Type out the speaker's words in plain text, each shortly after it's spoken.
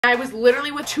I was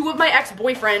literally with 2 of my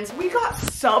ex-boyfriends. We got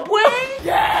Subway?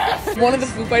 Yes! One of the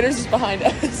Foo Fighters is behind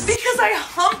us. Because I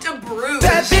humped a bruise.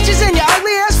 Bad bitches and your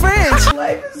ugly ass friends.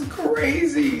 Life is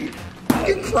crazy.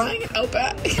 You're crying out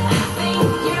back.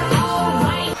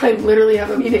 I literally have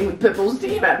a meeting with Pitbull's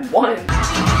team at 1.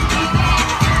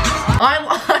 I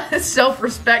lost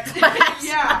self-respect last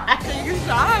Yeah. Take a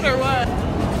shot or what?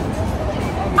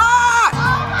 Ah!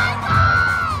 Oh my god!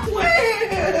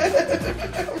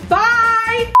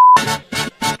 Bye!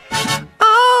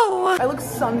 Oh! I look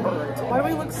sunburned. Why do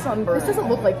I look sunburned? This doesn't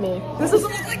look like me. This doesn't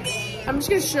look like me. I'm just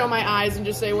gonna show my eyes and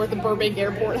just say we're at the Burbank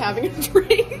airport having a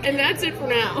drink. And that's it for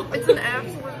now. It's an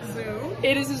absolute zoo.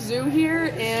 It is a zoo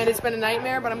here and it's been a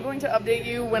nightmare, but I'm going to update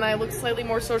you when I look slightly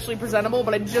more socially presentable,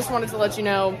 but I just wanted to let you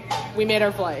know we made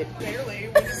our flight. Barely.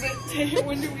 When does it take?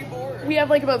 When do we board? We have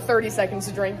like about 30 seconds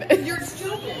to drink this. You're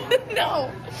joking.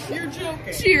 No. You're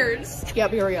joking. Cheers.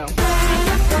 Yep, here we go.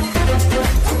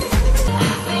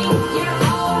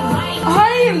 How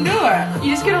do you do it?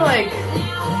 You just gotta like...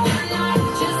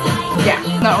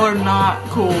 Yeah. No, we're not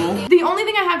cool. The only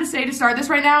thing I have to say to start this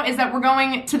right now is that we're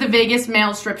going to the Vegas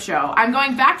male strip show. I'm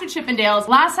going back to Chippendales.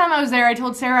 Last time I was there, I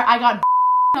told Sarah I got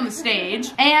on the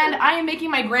stage, and I am making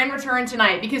my grand return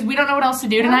tonight because we don't know what else to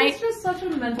do tonight. It's just such a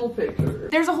mental picture.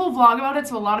 There's a whole vlog about it,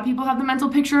 so a lot of people have the mental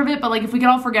picture of it, but like if we could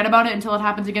all forget about it until it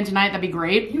happens again tonight, that'd be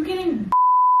great. You getting...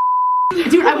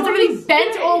 Dude, I was literally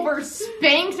bent over,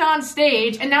 spanked on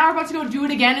stage, and now we're about to go do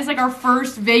it again. It's like our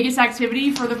first Vegas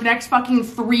activity for the next fucking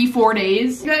 3-4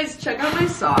 days. You guys, check out my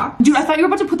sock. Dude, I thought you were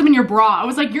about to put them in your bra. I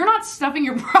was like, you're not stuffing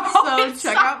your bra. So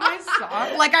check out my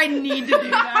sock. Like I need to do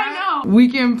that. I know.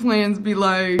 Weekend plans be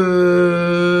like,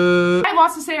 I have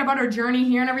lots to say about our journey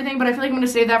here and everything, but I feel like I'm gonna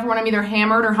save that for when I'm either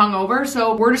hammered or hungover.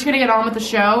 So we're just gonna get on with the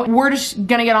show. We're just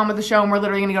gonna get on with the show, and we're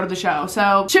literally gonna go to the show.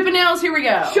 So Chippendales, here we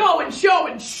go. show and show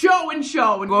and show and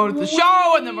show and go to the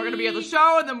show, and then we're gonna be at the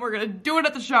show, and then we're gonna do it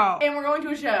at the show. And we're going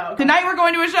to a show. Tonight we're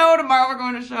going to a show, tomorrow we're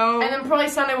going to a show. And then probably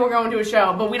Sunday we're going to a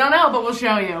show, but we don't know, but we'll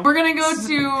show you. We're gonna go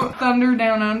to Thunder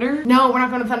Down Under. No, we're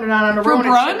not going to Thunder Down Under. For We're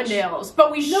going brunch? to Chippendales.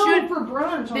 But we should. for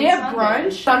brunch. They have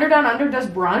brunch. Thunder Down Under does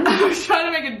brunch. I was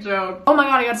trying to make a joke. Oh my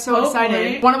god, I got so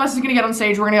excited. One of us is gonna get on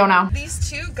stage. We're gonna go now.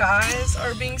 These 2 guys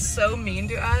are being so mean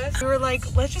to us. We were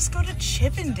like, let's just go to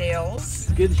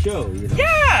Chippendales. Good show, you know.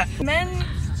 Yeah! Men,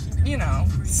 you know,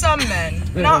 some men,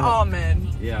 not all men.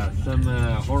 Yeah, some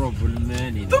horrible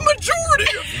men, you know. The majority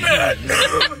of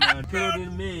men!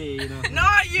 Including me, you know.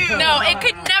 Not you! No, it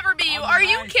could never be you. Are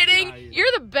you kidding? guy.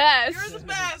 You're the best. You're the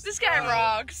best. This guy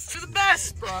rocks. You're the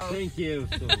best, bro. Thank you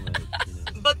so much. You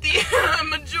know. But the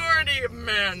majority of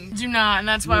men, Do not, and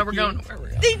that's why we're going where we're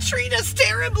going. they treat us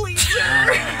terribly,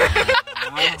 sir.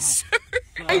 Sir.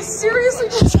 I seriously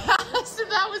just asked if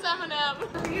that was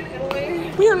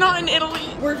Eminem. We are not in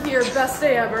Italy. We're here, best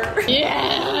day ever.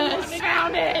 Yes,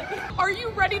 found it. Are you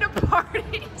ready to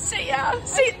party? Say yeah.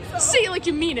 Say it like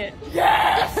you mean it.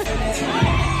 Yes.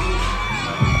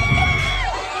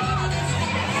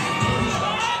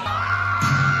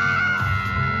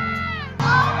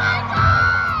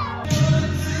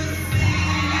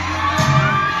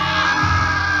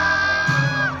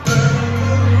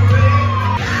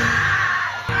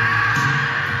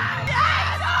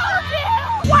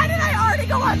 Why did I already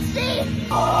go on stage?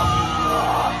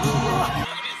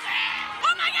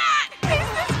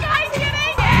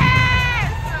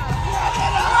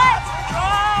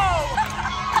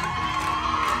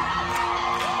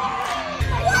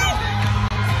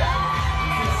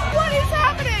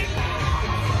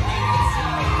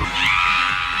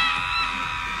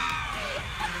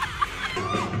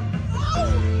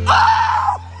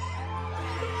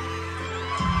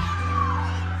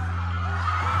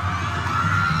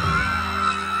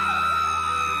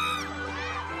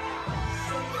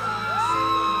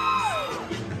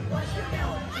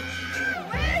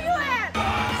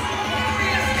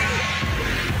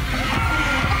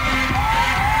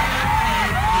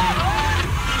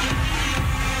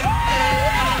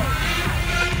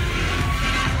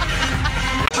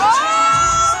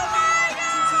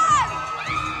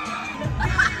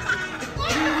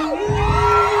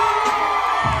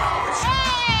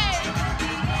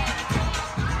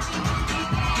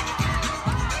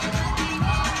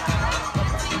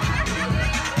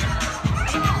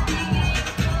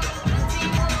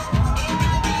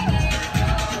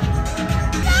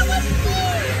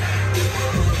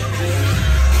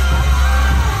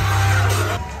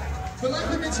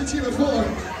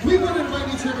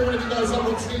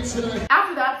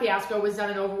 After that fiasco was done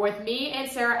and over with, me and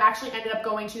Sarah actually ended up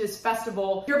going to this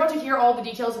festival. You're about to hear all the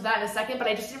details of that in a second, but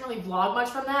I just didn't really vlog much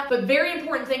from that. But very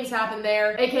important things happened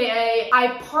there, aka I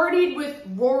partied with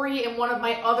Rory and one of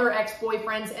my other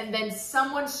ex-boyfriends, and then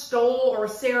someone stole, or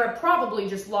Sarah probably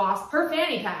just lost, her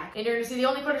fanny pack. And you're gonna see the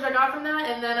only footage I got from that,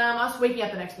 and then us waking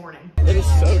up the next morning. It is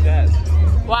so dead.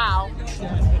 Wow. This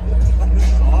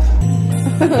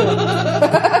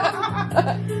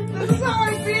is how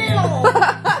I feel.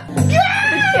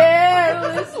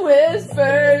 Careless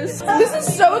whispers. This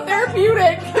is so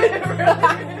therapeutic.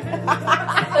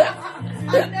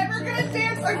 I'm never gonna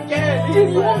dance again. Dude,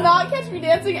 you will not catch me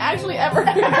dancing actually ever.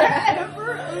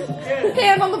 Ever again.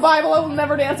 Hand on the Bible, I will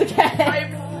never dance again.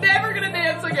 I'm never gonna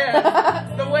dance again.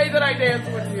 The way that I dance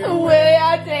with you. The way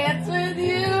I dance with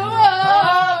you.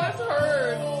 Oh, this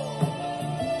hurts.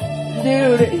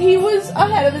 Dude, he was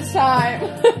ahead of his time.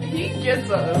 He gets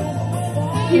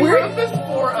us. He wrote this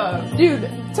for us. Dude,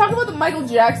 talk about the Michael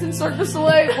Jackson Cirque du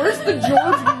Soleil. Where's the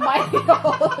George Michael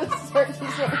Cirque du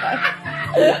Soleil?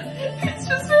 It's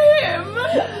just him.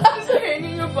 Just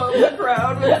hanging above the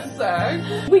crowd with his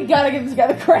sack. We gotta give this guy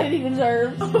the credit he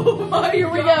deserves. Oh my Here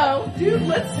we go. Dude,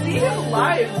 let's see him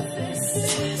live.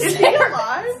 Is he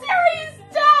alive? Sarah, he's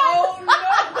dead! Oh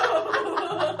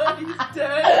no! He's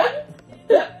dead?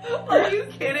 Are you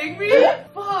kidding me?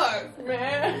 Fuck,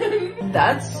 man.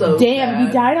 That's so Damn, sad.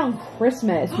 he died on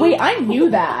Christmas. Wait, I knew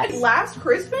that. Last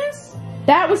Christmas?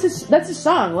 That's his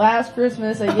song. Last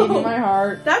Christmas, I gave you my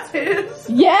heart. That's his?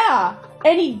 Yeah!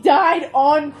 And he died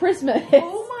on Christmas.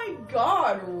 Oh my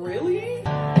god, really?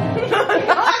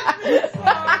 Not this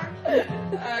song.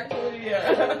 Actually,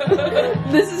 yeah.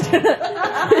 This is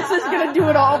gonna do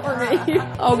it all for me.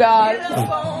 Oh god.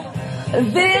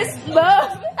 This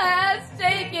love has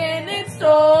taken its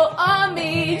toll on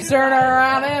me. Turn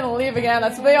around and leave again.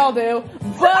 That's what they all do.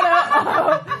 But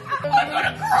I'm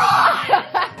gonna cry.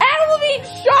 Adam Levine,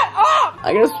 shut up!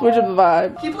 I gotta switch up the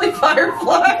vibe. Can you play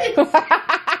Firefly?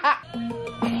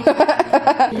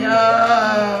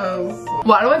 Yes.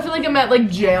 Why do I feel like I'm at like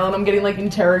jail and I'm getting like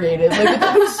interrogated? Like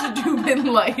with those stupid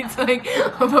lights like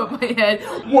above my head.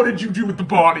 What did you do with the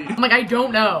body? I'm like, I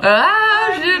don't know.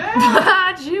 I should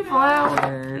bought you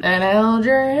flowers and held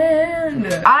your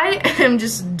hand. I am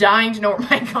just dying to know where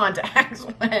my contacts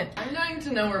went. I'm dying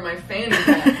to know where my fanny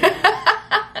pack is.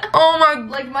 Oh my,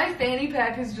 Like, my fanny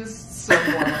pack is just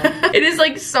somewhere. it is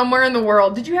like somewhere in the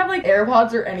world. Did you have like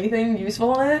AirPods or anything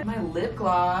useful in it? My lip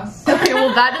gloss. Okay,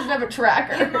 well that doesn't have a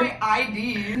tracker. And my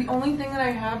ID. The only thing that I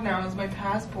have now is my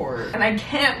passport. And I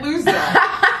can't lose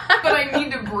that. But I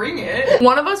need to bring it.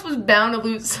 One of us was bound to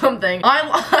lose something. I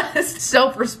lost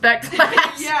self-respect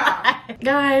last night.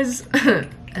 Guys,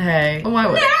 hey, why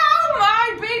would Now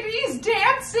my baby's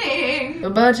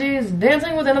dancing. but she's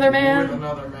dancing with another man. With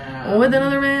another man. With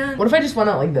another man. What if I just went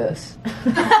out like this?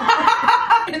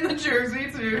 In the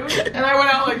jersey too. And I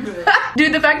went out like this.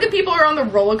 Dude, the fact that people are on the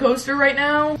roller coaster right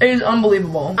now is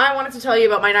unbelievable. I wanted to tell you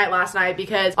about my night last night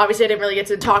because obviously I didn't really get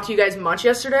to talk to you guys much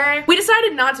yesterday. We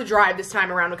decided not to drive this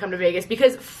time around to come to Vegas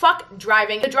because fuck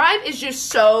driving. The drive is just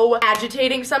so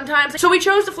agitating sometimes. So we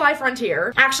chose to fly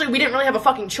Frontier. Actually, we didn't really have a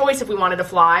fucking choice if we wanted to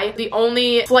fly. The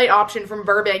only flight option from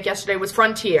Burbank yesterday was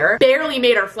Frontier. Barely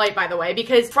made our flight, by the way,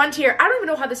 because Frontier, I don't even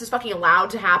know how this is fucking allowed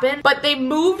to happen, but they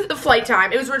moved the flight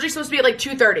time. It was originally supposed to be at like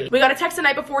 2:30. We got a text the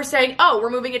night before saying, oh, we're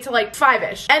moving it to like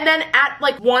 5-ish. And then at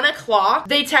like 1 o'clock,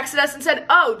 they texted us and said,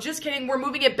 oh, just kidding, we're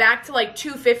moving it back to like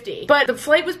 2:50. But the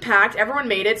flight was packed, everyone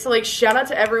made it, so like shout out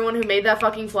to everyone who made that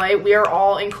fucking flight. We are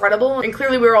all incredible, and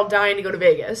clearly we were all dying to go to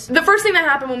Vegas. The first thing that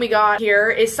happened when we got here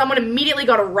is someone immediately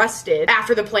got arrested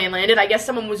after the plane landed. I guess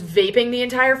someone was vaping the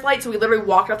entire flight, so we literally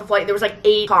walked off the flight and there was like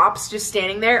 8 cops just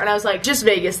standing there, and I was like, just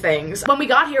Vegas things. When we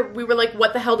got here, we were like,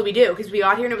 what the hell do we do? Because we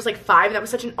got here and it was like 5, and that was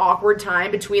such an awkward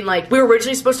time between like, we were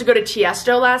originally supposed to go to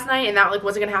Tiesto last night, and that like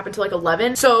wasn't gonna happen till like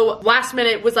 11. So last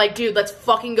minute was like, dude, let's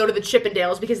fucking go to the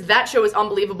Chippendales because that show is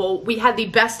unbelievable. We had the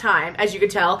best time, as you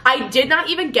could tell. I did not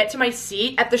even get to my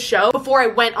seat at the show before I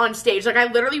went on stage. Like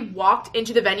I literally walked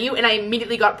into the venue and I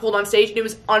immediately got pulled on stage, and it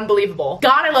was unbelievable.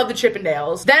 God, I love the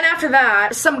Chippendales. Then after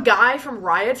that, some guy from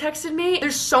Raya texted me.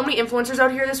 There's so many influencers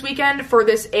out here this weekend for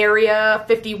this Area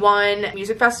 51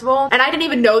 music festival, and I didn't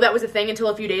even know that was a thing until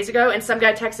a few days ago, and some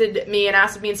guy texted me and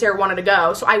asked if me and Sarah wanted to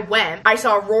go. So I went. I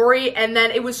saw Rory, and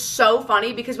then it was so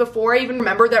funny because before I even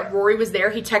remembered that Rory was there,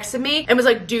 he texted me and was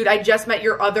like, dude, I just met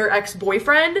your other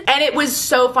ex-boyfriend. And it was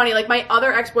so funny. Like, my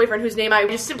other ex-boyfriend, whose name I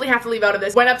just simply have to leave out of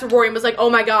this, went up to Rory and was like, oh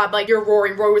my god, like, you're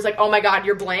Rory. Rory was like, oh my god,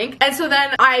 you're blank. And so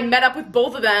then I met up with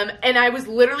both of them, and I was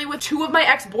literally with two of my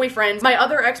ex-boyfriends, my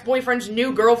other ex-boyfriend's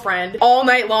new girlfriend, all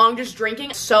night long just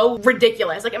drinking. So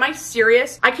ridiculous. Like, am I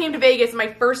serious? I came to Vegas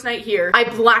my first night here. I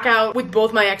black out with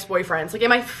both my ex-boyfriends. Like,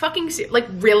 am I fucking like,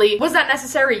 really? Was that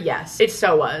necessary? Yes, it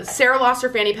so was. Sarah lost her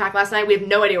fanny pack last night. We have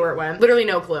no idea where it went. Literally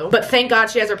no clue. But thank God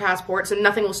she has her passport, so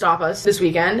nothing will stop us this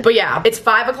weekend. But yeah, it's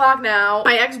 5 o'clock now.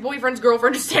 My ex-boyfriend's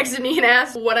girlfriend just texted me and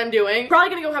asked what I'm doing. Probably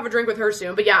gonna go have a drink with her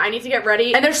soon. But yeah, I need to get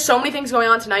ready. And there's so many things going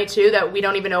on tonight too that we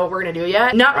don't even know what we're gonna do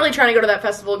yet. Not really trying to go to that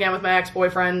festival again with my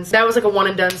ex-boyfriends. That was like a one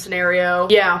and done scenario.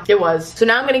 Yeah, it was. So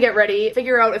now I'm gonna get ready,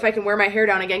 figure out if I can wear my hair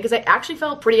down again, because I actually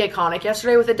felt pretty iconic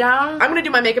yesterday with it down. I'm gonna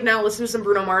do my makeup now, listen to some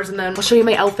Bruno Mars, and then I'll show you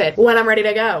my outfit when I'm ready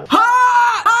to go.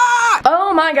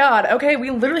 Oh my god. Okay, we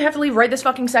literally have to leave right this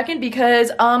fucking second because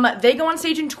they go on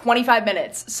stage in 25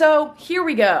 minutes. So here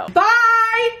we go.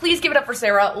 Bye! Please give it up for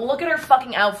Sarah. Look at her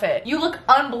fucking outfit. You look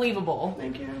unbelievable.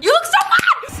 Thank you. You look so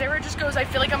fun! Sarah just goes, I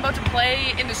feel like I'm about to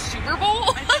play in the Super Bowl.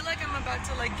 I feel like I'm about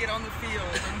to like get on the field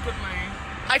and put my...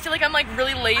 I feel like I'm like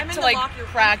really late to like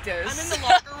practice. I'm in the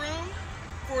locker room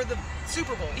for the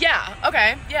Super Bowl. Yeah,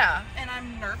 okay, yeah. And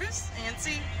I'm nervous,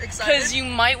 antsy, excited. Because you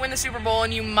might win the Super Bowl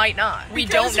and you might not. We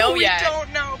don't know yet. We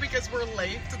don't know because we're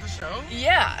late to the show.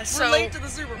 Yeah, so... We're late to the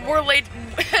Super Bowl. We're late.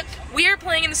 We are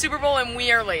playing in the Super Bowl and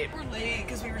we are late. We're late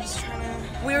because we were just trying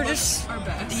to... We were just... our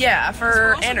best. Yeah,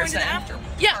 for Anderson. We're also going to the after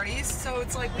parties, so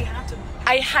it's like we have to...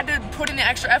 I had to put in the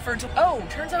extra effort to... Oh,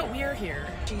 turns out we're here.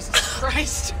 Jesus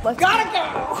Christ. Let's gotta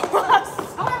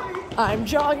go! Sorry. I'm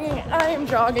jogging, I am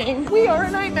jogging. We are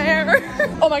a nightmare.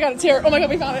 Oh my god, it's here. Oh my god,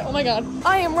 we found it. Oh my god.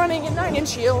 I am running in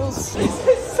 9-inch heels. This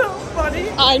is so funny.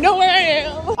 I know where I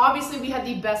am. Obviously, we had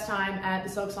the best time at the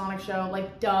Silk Sonic show.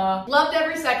 Like, duh. Loved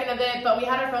every second of it, but we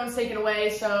had our phones taken away,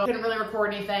 so couldn't really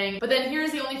record anything. But then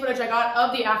here's the only footage I got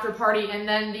of the after party and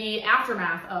then the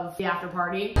aftermath of the after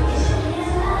party.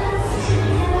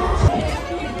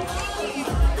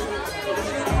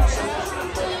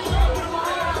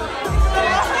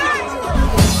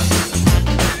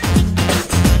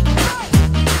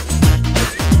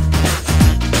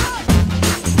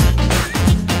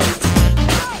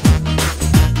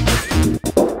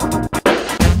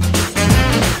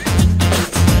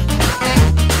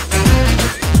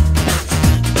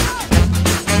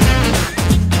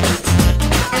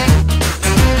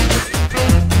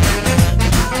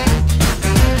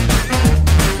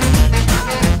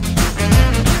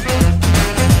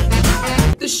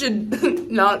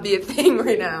 Should not be a thing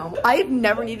right now. I've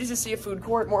never needed to see a food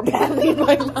court more badly in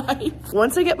my life.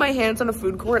 Once I get my hands on a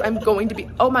food court, I'm going to be,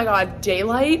 oh my god,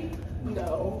 daylight?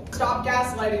 No. Stop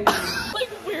gaslighting me. Like,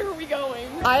 where are we going?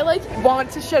 I like want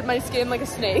to shed my skin like a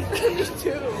snake. Me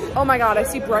too. Oh my god, I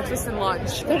see breakfast and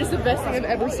lunch. That is the best thing I've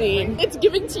ever seen. It's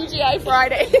giving TGI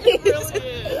Friday. It really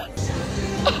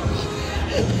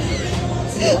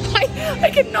is. I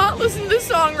cannot listen to this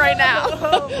song right now.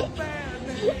 Oh, man.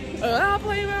 I'll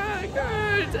play my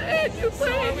cards and you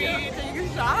play. We take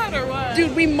a shot or what?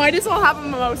 Dude, we might as well have a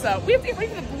mimosa. We have to get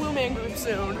ready for the Blue Man Group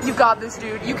soon. You got this,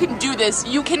 dude. You can do this.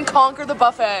 You can conquer the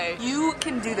buffet. You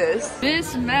can do this.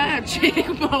 This magic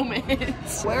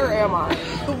moment. Where am I?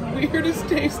 The weirdest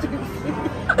tasting food.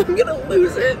 I'm gonna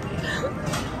lose it.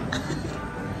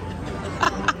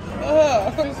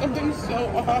 There's something so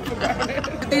off about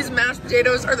it. These mashed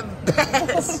potatoes are the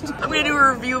best. I'm gonna do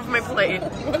a review of my plate.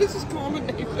 What is this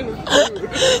combination of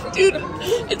food? Dude,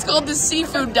 it's called the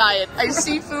seafood diet. I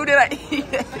see food and I eat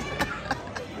it.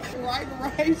 Fried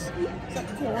rice, is that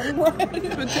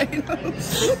cornbread,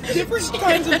 potatoes, different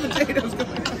kinds of potatoes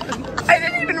going on. I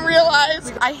didn't even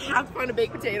realize I have to find a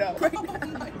baked potato. Right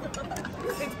now.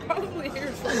 It's probably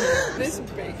here somewhere. This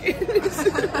bacon is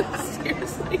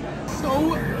seriously so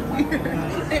weird.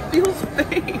 It feels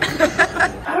fake.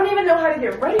 I don't even know how to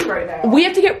get ready right now. We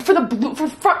have to get for the blue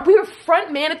we were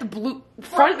front man at the blue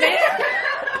front man.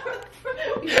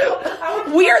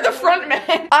 We are the front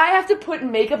man. I have to put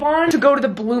makeup on to go to the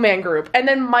Blue Man Group and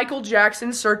then Michael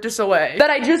Jackson Cirque du Soleil that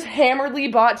I just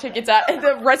hammeredly bought tickets at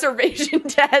the reservation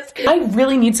desk. I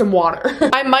really need some water.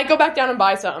 I might go back down and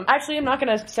buy some. Actually, I'm not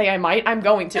gonna say I might. I'm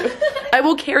going to. I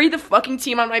will carry the fucking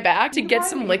team on my back to get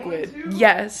some liquid.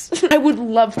 Yes, I would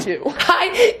love to.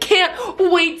 I can't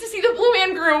wait to see the Blue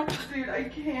Man Group. Dude, I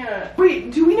can't.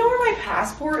 Wait, do we know where my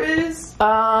passport is? Oh,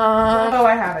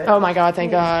 I have it. Oh my god,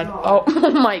 thank god. Oh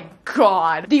Oh my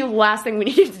god. The last thing we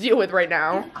need to deal with right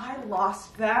now. I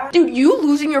lost that. Dude, you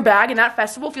losing your bag in that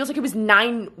festival feels like it was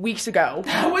 9 weeks ago.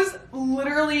 That was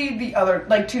literally the other,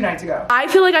 like 2 nights ago. I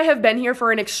feel like I have been here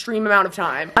for an extreme amount of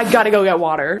time. I gotta go get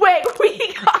water. Wait,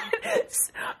 we got...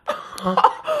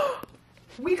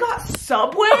 We got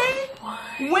Subway?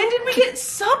 When did we get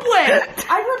Subway?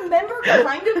 I remember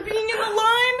kind of being in the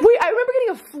line. Wait, I remember getting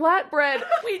a flatbread.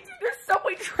 Wait, there's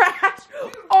Subway trash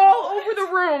all over the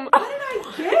room. What did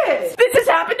I get? This has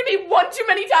happened to me one too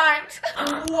many times.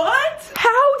 What?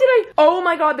 How did I? Oh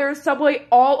my god, there's Subway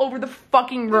all over the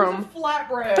fucking room.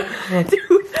 Flatbread.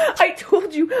 Dude, I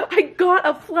told you, I got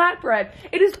a flatbread.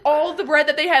 It is all the bread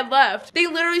that they had left. They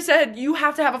literally said, you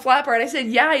have to have a flatbread. I said,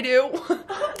 yeah, I do.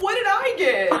 What did I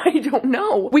get? I don't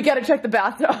know. We gotta check the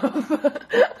bathtub.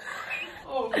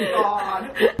 Oh god.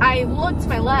 I looked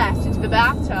my last into the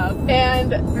bathtub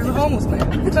and There's a homeless man.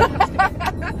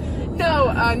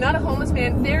 no, not a homeless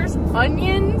man. There's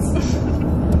onions.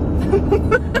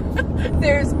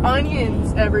 There's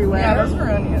onions everywhere. Yeah, those are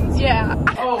onions. Yeah.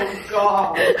 Oh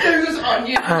god. There's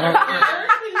onions.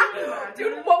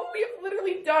 Dude, what we have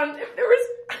literally done if there was...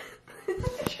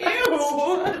 Ew.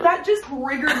 That just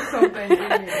triggered something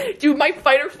in me. Dude, my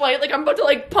fight or flight, like I'm about to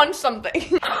like punch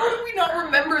something. How do we not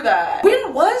remember that?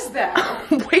 When was that?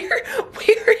 Where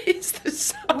is the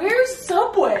Subway? Where's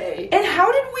Subway? And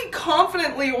how did we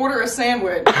confidently order a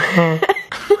sandwich?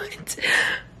 What?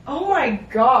 Oh my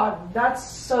god, that's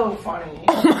so funny.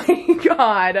 Oh my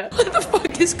god. What the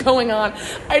fuck is going on?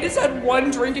 I just had one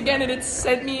drink again and it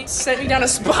sent me down a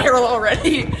spiral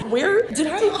already. Where did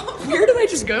I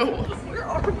just go? Where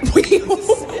are we?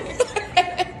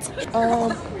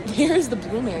 Here's the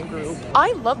Blue Man Group.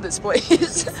 I love this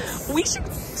place. We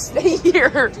should stay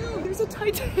here. Dude, there's a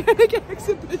Titanic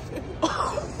exhibition.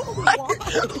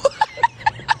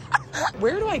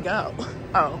 Where do I go?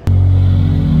 Oh.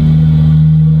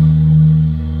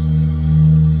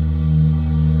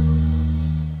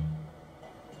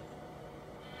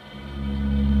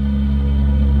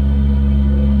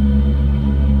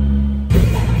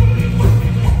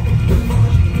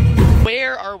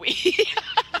 Where are we?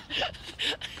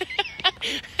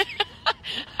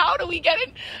 How do we get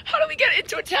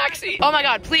into a taxi? Oh my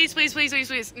god, please, please, please, please,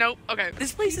 please. Nope. Okay.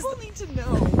 This place People need to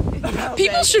know about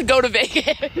People should go to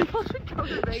Vegas. People should go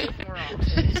to Vegas more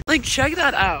often. Like, check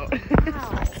that out.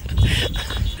 Wow.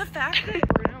 The fact that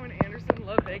Bruno and Anderson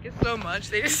love Vegas so much,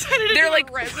 they decided to They're do like,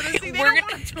 a residency. They we're don't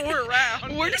gonna want to tour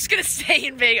around. We're just gonna stay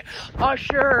in Vegas.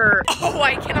 Usher. Oh,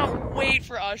 I cannot wait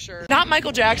for Usher. Not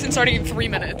Michael Jackson starting in 3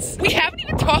 minutes. We haven't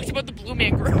even talked about the Blue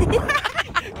Man Group.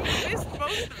 Missed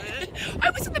most of it. I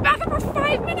was in the bathroom for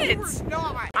 5 minutes.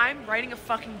 No, I'm writing a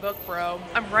fucking book, bro.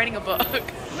 I'm writing a book.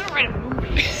 I'm gonna write a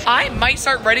movie. I might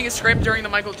start writing a script during the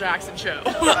Michael Jackson show.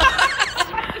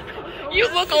 You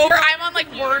look over, I'm on like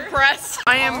WordPress.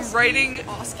 I am writing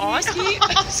Oscar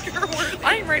word.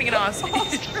 I am writing an Oscar.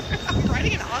 I'm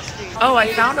writing an Oscar. Oh, I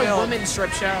found a women's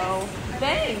strip show.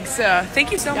 Thanks.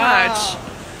 Thank you so much.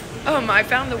 I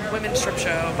found the women's strip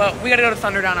show, but we gotta go to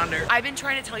Thunder Down Under. I've been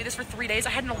trying to tell you this for 3 days. I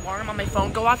had an alarm on my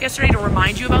phone go off yesterday to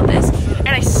remind you about this, and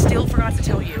I still forgot to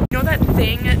tell you. You know that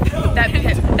thing, that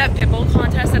pitbull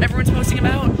contest that everyone's posting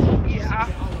about? Yeah.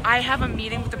 I have a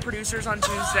meeting with the producers on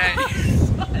Tuesday.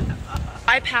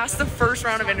 I passed the first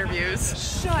round of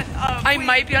interviews. Shut up. I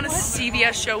might be on a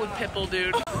CBS show with Pitbull,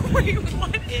 dude. Wait,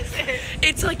 what is it?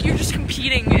 It's like you're just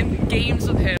competing in games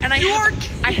with him. And I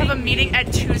have a meeting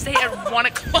at Tuesday at 1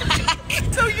 o'clock.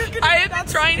 So you're gonna. I have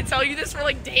been trying to tell you this for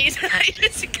like days and I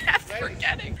just kept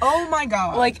forgetting. Oh my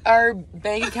god. Like, our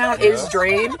bank account is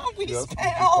drained. We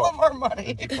spent all of our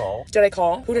money. Did you call? Did I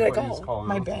call? Who did I What, he's call? calling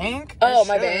My you? bank? Oh, I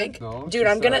my should. bank? No, Dude, she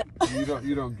I'm gonna... said-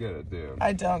 You don't get it, dude.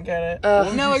 I don't get it. What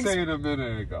did no, you say a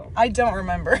minute ago? I don't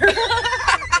remember.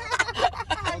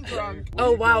 I'm drunk.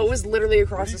 Oh, wow, it was literally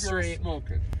across the What are you girls street.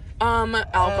 smoking?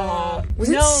 Alcohol. Was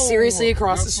it no. seriously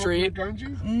across Not the smoking street? a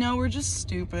gunji? No, we're just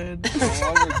stupid. No,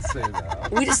 I wouldn't say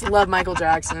that. We just love Michael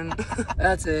Jackson.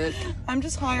 That's it. I'm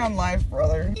just high on life,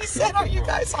 brother. He said, are you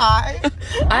guys high?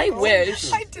 I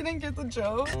wish. I didn't get the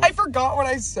joke. I forgot what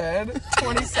I said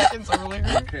 20 seconds earlier.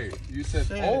 Okay, you said,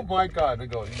 oh my god. I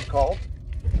go, you called?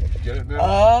 Get it now?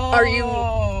 Oh. Are you-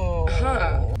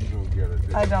 Huh. You don't get it,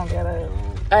 dude. I don't get it.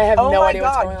 No. I have Oh no my idea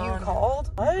what's god, going on. you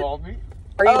called? What? You called me?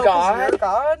 Are you 'Cause God? You're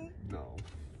God? No.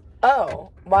 Oh,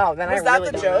 wow, then Was I that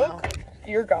really the don't joke? know.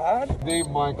 You're God?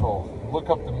 Name Michael. Look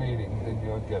up the meaning, then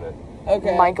you'll get it.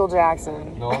 Okay. Michael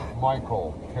Jackson. No,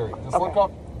 Michael. Terry. Just Okay. look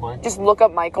up Michael. Just look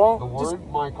up The Michael.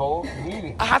 word Michael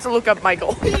meaning. I have to look up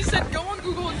Michael. He said go on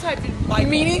Google and type in Michael.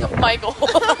 Meaning of Michael.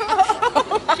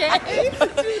 Okay? Dude,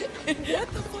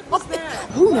 what the fuck was that?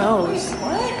 Who knows?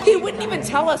 What? He wouldn't even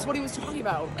tell us what he was talking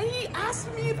about. And he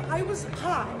asked me if I was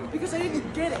high because I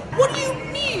didn't get it. What do you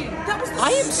mean? That was the I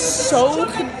am stupidest so joke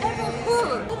I've ever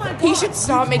heard. Oh my god. He should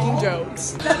stop making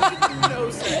jokes. That makes no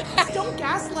sense. Don't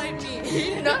gaslight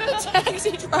me. Not the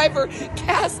taxi driver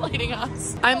gaslighting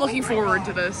us. I'm looking forward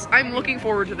to this. I'm looking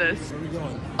forward to this. Where are we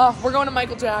going? We're going to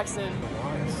Michael Jackson.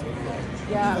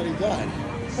 Yeah. What he done?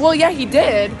 Well, yeah, he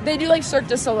did. They do like Cirque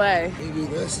du Soleil. Can you do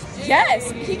this? Yes,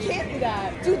 he can't do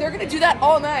that. Dude, they're gonna do that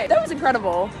all night. That was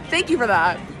incredible. Thank you for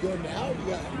that. You go now? You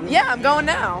got really Yeah, I'm going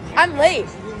now. I'm late.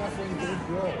 me and my friend Dave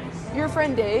Grohl. Your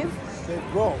friend Dave? Dave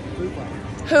Grohl, Foo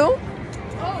Fighters. Who?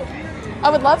 I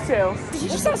would love to. Did you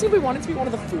just ask if we wanted to be one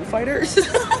of the Foo Fighters?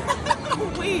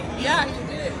 Wait, yeah, you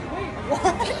did. Wait,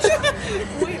 what?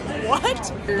 Wait,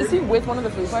 what? Is he with one of the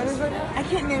Foo Fighters right now? I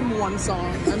can't name one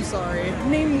song. I'm sorry.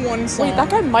 Name one song. Wait, that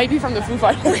guy might be from the Foo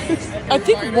Fighters. I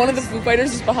think one of the Foo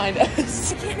Fighters is behind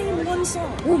us. I can't name one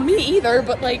song. Well, me either,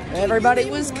 but like everybody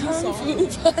was kung fu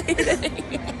fighting.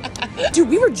 Dude,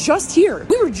 we were just here.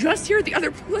 We were just here at the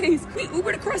other place. We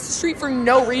Ubered across the street for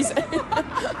no reason.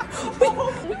 we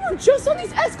were just on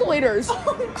these escalators.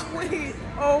 Wait.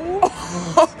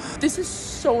 Oh. This is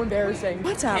so embarrassing.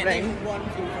 What's happening? Name one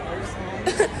Foo Fighters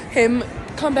song. Him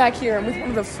come back here. I'm with one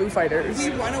of the Foo Fighters.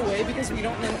 We run away because we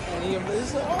don't know any of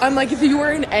this songs. I'm like, if you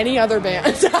were in any other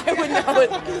band, I would know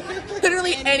it.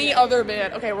 Literally any other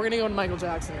band. Okay, we're gonna go to Michael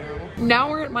Jackson now. Now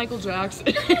we're at Michael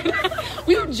Jackson.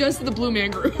 We were just the Blue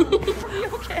Man Group.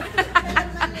 Okay.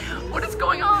 What is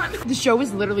going on? The show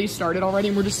is literally started already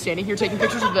and we're just standing here taking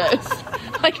pictures of this.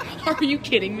 Like, are you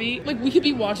kidding me? Like, we could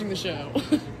be watching the show.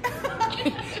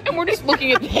 And we're just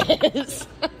looking at this.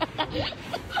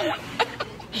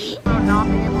 Not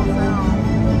being able to film.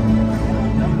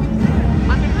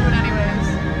 I'm gonna do it anyways.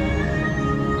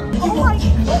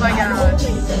 Oh my god.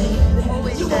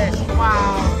 Holy shit.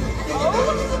 Wow.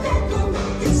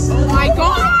 Oh my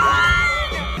god!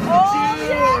 Oh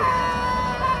yeah!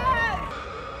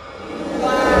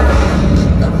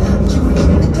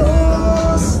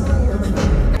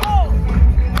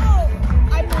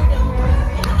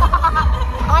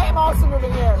 I am also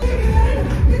moving here.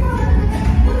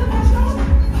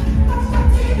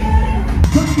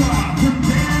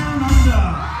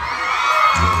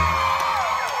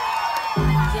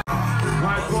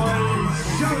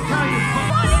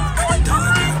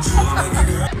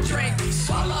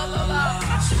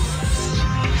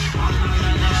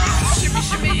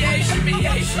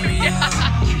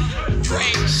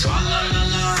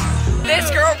 This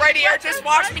girl right here just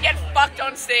watched me get fucked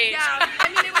on stage. Yeah, I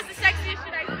mean, it was the sexiest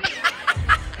shit I've seen.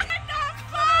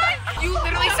 You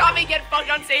literally saw me get fucked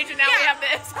on stage and now we have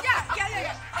this. Yeah.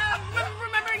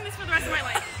 Remembering this for the rest of my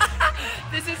life.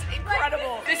 This is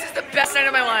incredible. This is the best night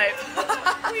of my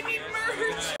life. We need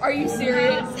merch. Are you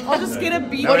serious? I'll just get a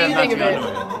beat. What do you think of it?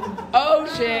 Oh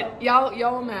shit. Y'all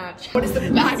will match. What does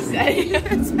the back say?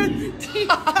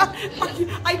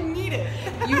 I need it.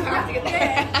 You have to get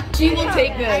that. She will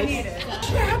take this. I need it.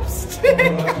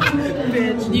 Chapstick.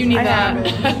 Bitch. You need I that. have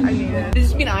it. I need it. Does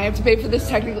this mean I have to pay for this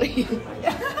technically?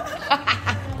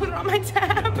 Put it on my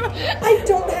tab. I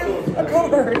don't have a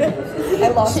card. I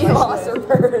lost She lost her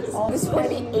purse. This is going to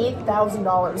be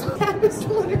 $8,000. That was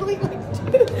literally like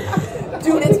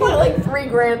Dude, it's probably like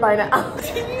 $3,000 by now.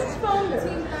 Can you spell it?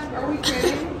 Are we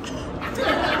kidding?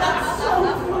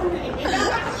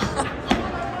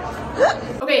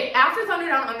 Okay, after Thunder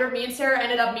Down Under, me and Sarah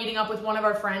ended up meeting up with one of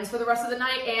our friends for the rest of the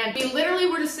night, and we literally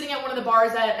were just sitting at one of the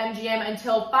bars at MGM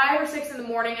until 5 or 6 in the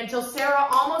morning, until Sarah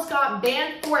almost got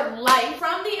banned for life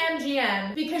from the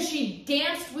MGM because she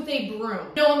danced with a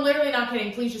broom. No, I'm literally not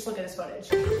kidding. Please just look at this footage.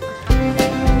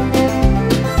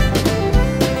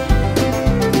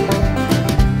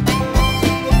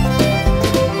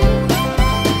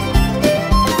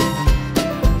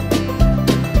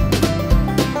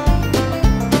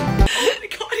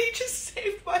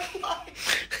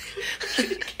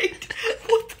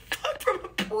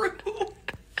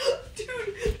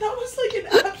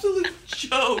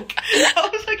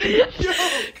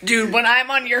 Dude, when I'm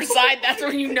on your side, that's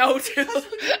when you know to.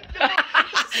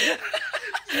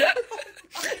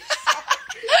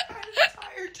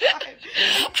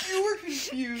 You were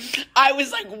confused. I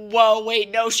was like, whoa,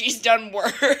 wait, no, she's done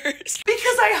worse.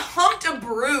 Because I humped a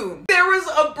broom. There was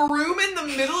a broom in the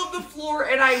middle of the floor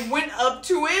and I went up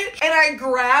to it and I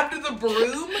grabbed the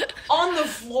broom on the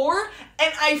floor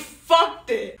and I fucked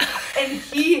it. And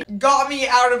he got me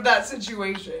out of that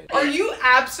situation. Are you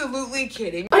absolutely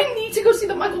kidding? I need to go see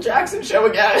the Michael Jackson show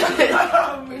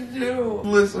again. Me too.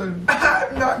 Listen,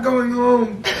 I'm not going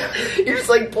home. You're just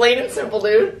like plain and simple,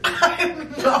 dude. I'm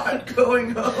not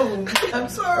going home. I'm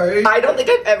sorry. I don't think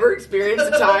I've ever experienced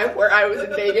a time where I was in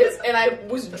Vegas and I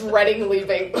was dreading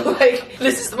leaving. Like,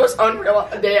 this is the most unreal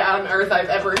day on earth I've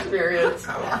ever experienced.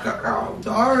 I'm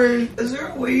sorry. Is there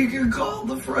a way you can call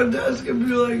the front desk and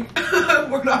be like,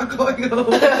 we're not going home?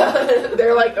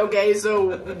 They're like, okay,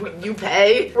 so you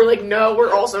pay? We're like, no,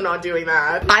 we're also not doing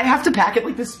that. I have to pack at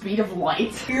like the speed of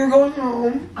light. You're going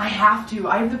home? I have to.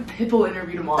 I have the Pitbull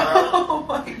interview tomorrow. Oh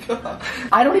my god.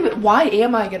 I don't even, why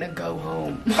am I gonna go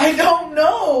home? I don't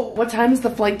know. What time is the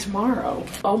flight tomorrow?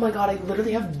 Oh my god, I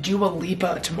literally have Dua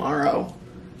Lipa tomorrow.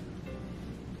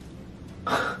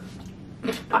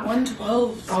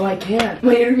 1:12. Oh, I can't.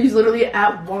 My interview's literally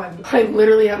at 1. I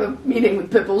literally have a meeting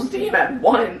with Pitbull's team at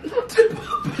 1.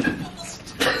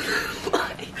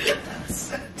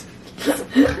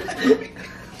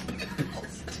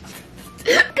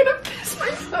 I'm gonna piss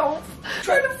myself.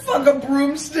 Trying to fuck a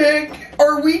broomstick?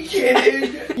 Are we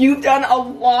kidding? You've done a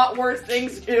lot worse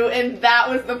things too, and that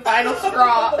was the final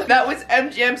straw. That was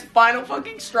MGM's final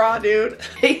fucking straw, dude.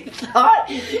 They thought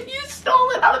you stole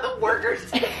it out of the workers'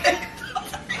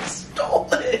 I stole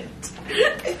it.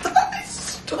 I thought I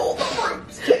stole the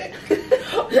broomstick.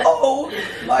 Oh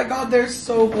my god, they're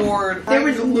so bored. There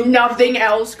was nothing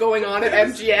else going on at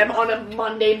MGM on a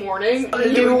Monday morning.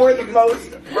 You were the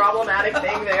most problematic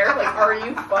thing there. Like, are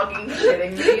you fucking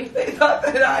kidding me? They thought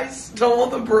that I stole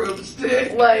the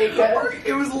broomstick. Like,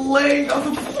 It was laying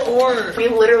on the floor. we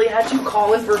literally had to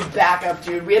call in for backup,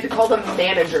 dude. We had to call the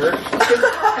manager.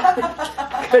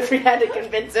 Because we had to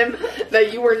convince him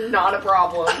that you were not a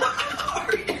problem.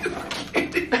 Are you kidding?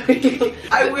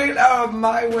 I went out of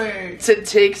my way. To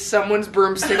take someone's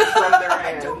broomstick from their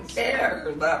I don't hands.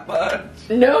 care that much.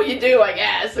 No, you do, I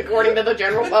guess, according to the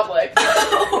general public.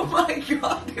 Oh my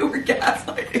god, they were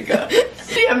gaslighting us.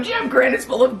 The MGM Grand is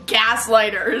full of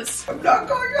gaslighters. I'm not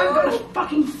going I'm gonna home.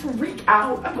 fucking freak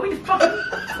out. I'm going to fucking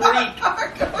freak. I'm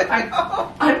not going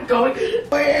home. I'm going.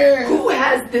 Where? Who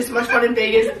has this much fun in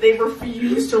Vegas that they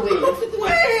refuse to leave?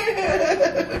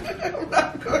 Where? I'm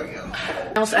not going home.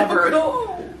 Else ever. No.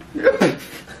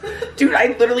 Dude, I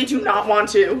literally do not want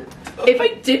to. If I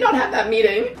did not have that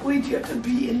meeting. Wait, do you have to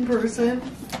be in person?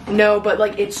 No, but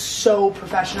like it's so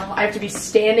professional. I have to be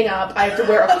standing up. I have to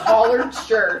wear a collared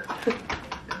shirt.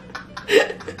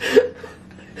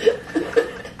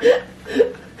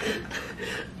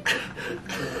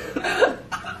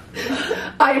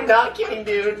 I am not kidding,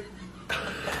 dude.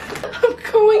 I'm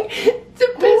going to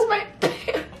piss my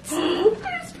pants.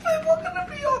 Where's people gonna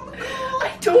be on the call?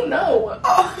 I don't know.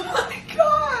 Oh my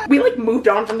god. We like moved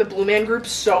on from the Blue Man Group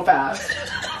so fast.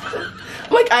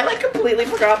 Like, I like completely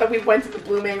forgot that we went to the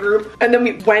Blue Man Group, and then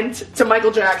we went to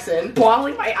Michael Jackson,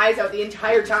 bawling my eyes out the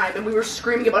entire time, and we were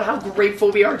screaming about how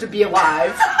grateful we are to be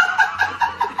alive.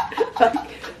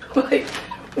 like,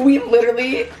 we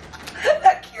literally,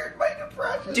 That cured my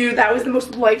depression. dude, that was the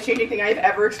most life-changing thing I've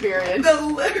ever experienced. That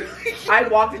literally. I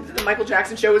walked into the Michael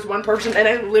Jackson show as one person, and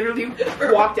I literally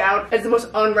walked out as the most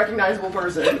unrecognizable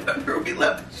person. Remember we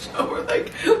left the show, we're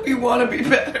like, we want to be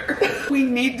better. We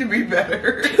need to be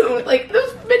better. Dude, like, those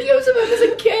videos of him as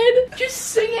a kid, just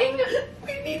singing.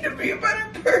 We need to be a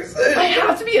better person. I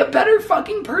have to be a better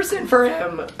fucking person for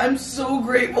him. I'm so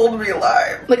grateful to be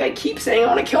alive. Like, I keep saying I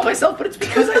want to kill myself, but it's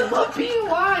because I love being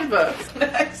alive.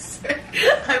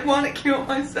 I want to kill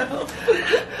myself.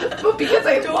 But because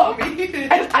I Don't love mean it.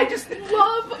 and I just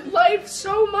love life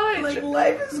so much. Like,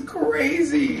 life is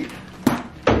crazy.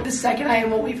 The second I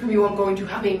am away from you, I'm going to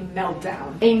have a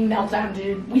meltdown. A meltdown,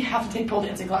 dude. We have to take pole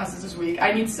dancing classes this week.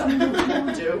 I need something to look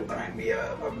forward to. Sign me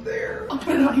up. I'm there. I'll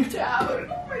put it on your tab. Put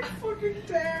it on my fucking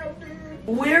tab, dude.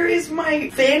 Where is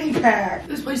my fanny pack?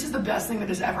 This place is the best thing that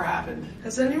has ever happened.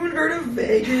 Has anyone heard of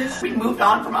Vegas? We moved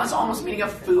on from us almost meeting a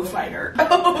Foo Fighter.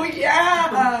 Oh,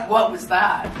 yeah. What was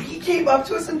that? He came up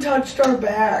to us and touched our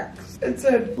backs and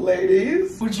said,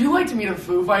 ladies, Would you like to meet a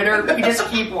Foo Fighter? We just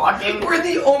keep walking. we're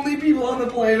the only people on the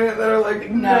planet that are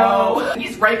like, No.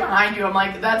 He's right behind you. I'm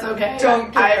like, that's okay.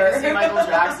 Don't I care. have to see Michael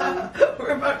Jackson.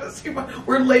 We're about to see,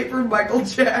 we're late for Michael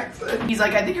Jackson. He's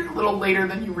like, I think you're a little later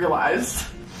than you realized.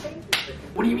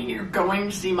 What do you mean you're going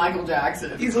to see Michael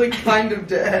Jackson? He's like kind of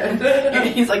dead.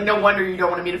 He's like, no wonder you don't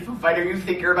want to meet a Foo Fighter. You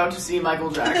think you're about to see Michael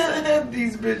Jackson.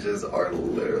 These bitches are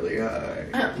literally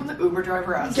high. When the Uber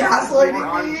driver asked us if we were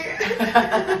on-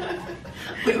 Gaslighting me.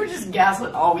 We were just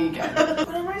gaslit all weekend. What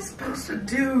am I supposed to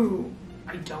do?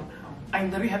 I don't know. I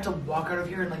literally have to walk out of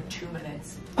here in like 2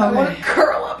 minutes. I want to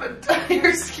curl up and tie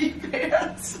your ski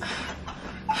pants.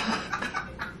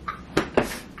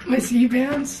 My ski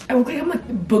pants? I look like I'm like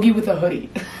Boogie with a hoodie.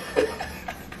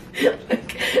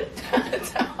 Like,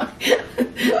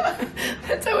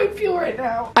 that's how I feel right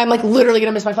now. now. I'm like literally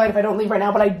gonna miss my flight if I don't leave right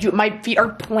now, but I do. My feet are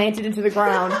planted into the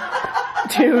ground.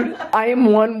 Dude, I am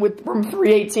one with room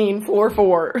 318, floor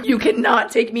 4. You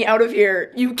cannot take me out of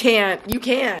here. You can't. You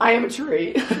can't. I am a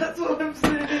tree. That's what I'm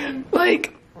saying.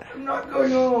 Like, I'm not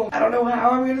going home. I don't know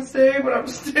how I'm gonna stay, but I'm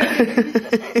staying.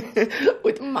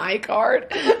 with my card.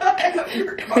 I have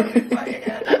your card in my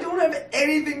hand. I don't have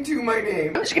anything to my name.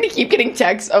 I'm just gonna keep getting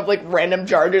texts of like random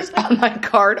charges on my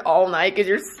card all night because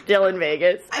you're still in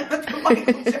Vegas. I went to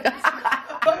Michael Jackson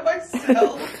by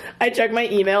myself. I check my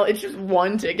email. It's just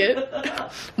one ticket.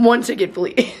 One ticket,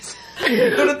 please.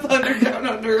 Go to Thunder Down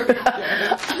Under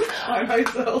by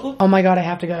myself. Oh my god, I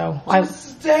have to go.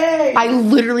 Stay. I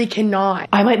literally cannot.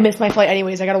 I might miss my flight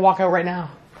anyways. I gotta walk out right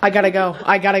now. I gotta go.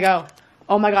 I gotta go.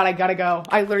 Oh my god, I gotta go.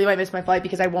 I literally might miss my flight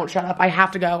because I won't shut up. I have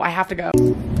to go. I have to go.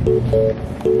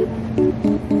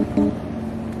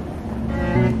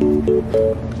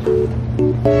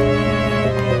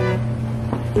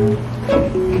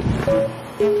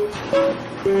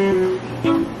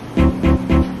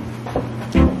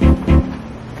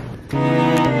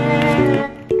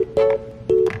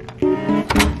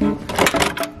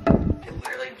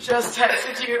 Just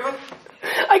texted you.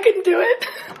 I couldn't do it.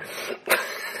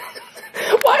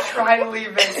 Why? Try to leave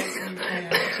Vegas and you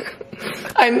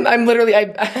can't. I'm literally,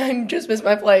 I just missed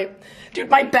my flight. Dude,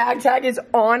 my bag tag is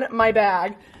on my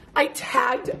bag. I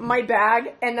tagged my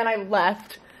bag and then I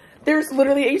left. There's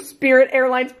literally a Spirit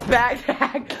Airlines bag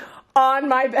tag on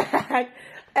my bag.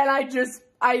 And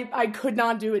I could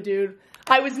not do it, dude.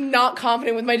 I was not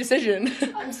confident with my decision.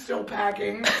 I'm still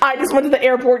packing. I just went to the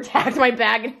airport, tagged my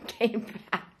bag, and came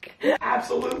back.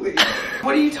 Absolutely.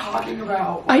 What are you talking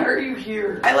about? Why are you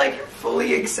here? I like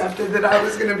fully accepted that I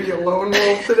was gonna be a lone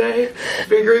wolf today,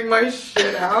 figuring my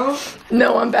shit out.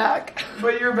 No, I'm back.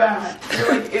 But you're back.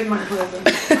 You're like in my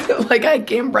presence. Like I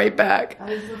came right back. That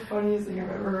is the funniest thing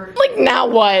I've ever heard. Like now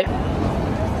what?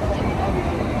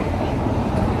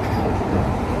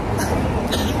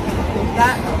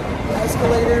 That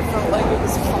escalator felt like it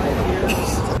was 5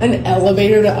 years. An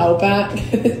elevator to Outback.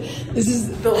 This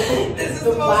is the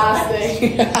last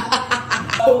thing.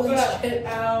 Holy shit.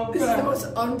 This is the most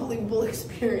unbelievable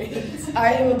experience.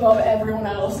 I am above everyone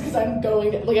else because I'm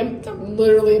going to, like, I'm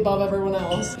literally above everyone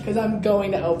else because I'm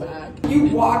going to Outback. You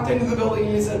walked into the building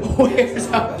and you said, Where's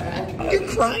Outback? You're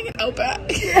crying at Outback.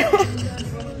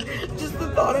 just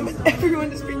the thought of everyone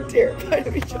just being terrified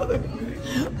of each other.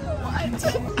 What?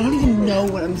 I don't even know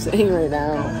what I'm saying right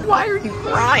now. Why are you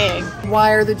crying?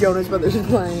 Why are the Jonas Brothers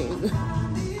playing?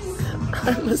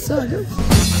 I'm a sucker.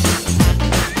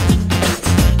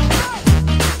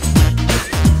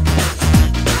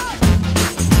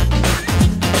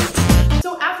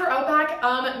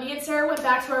 Me and Sarah went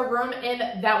back to our room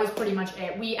and that was pretty much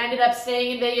it. We ended up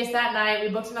staying in Vegas that night. We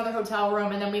booked another hotel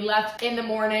room and then we left in the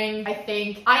morning, I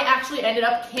think. I actually ended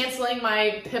up canceling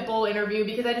my Pitbull interview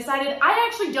because I decided I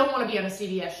actually don't want to be on a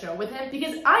CBS show with him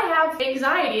because I have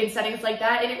anxiety in settings like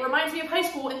that and it reminds me of high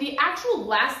school, and the actual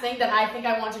last thing that I think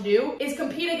I want to do is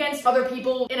compete against other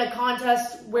people in a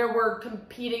contest where we're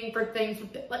competing for things.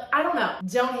 Like, I don't know.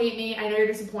 Don't hate me. I know you're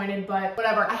disappointed, but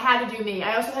whatever. I had to do me.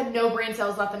 I also had no brain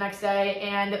cells left the next day,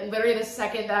 and literally the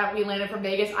second that we landed from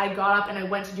Vegas, I got up and I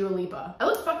went to do a Lipa. I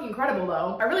looked fucking incredible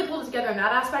though. I really pulled it together in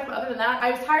that aspect, but other than that,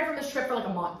 I was tired from this trip for like a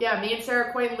month. Yeah, me and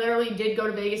Sarah quite literally did go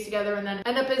to Vegas together and then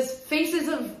end up as faces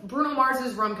of Bruno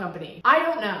Mars's rum company. I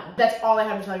don't know. That's all I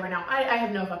have to tell you right now. I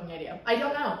have no fucking idea. I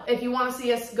don't know. If you want to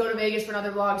see us go to Vegas for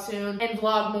another vlog soon and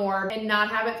vlog more and not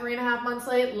have it 3.5 months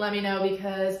late, let me know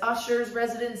because Usher's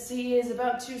residency is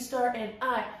about to start and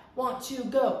I want to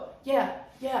go. Yeah.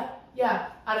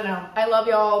 I don't know. I love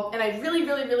y'all, and I really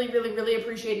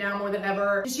appreciate now more than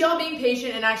ever just y'all being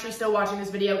patient and actually still watching this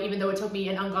video, even though it took me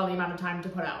an ungodly amount of time to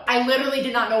put out. I literally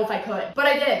did not know if I could, but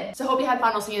I did. So hope you had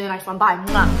fun. I'll see you in the next one. Bye.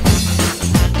 Mwah.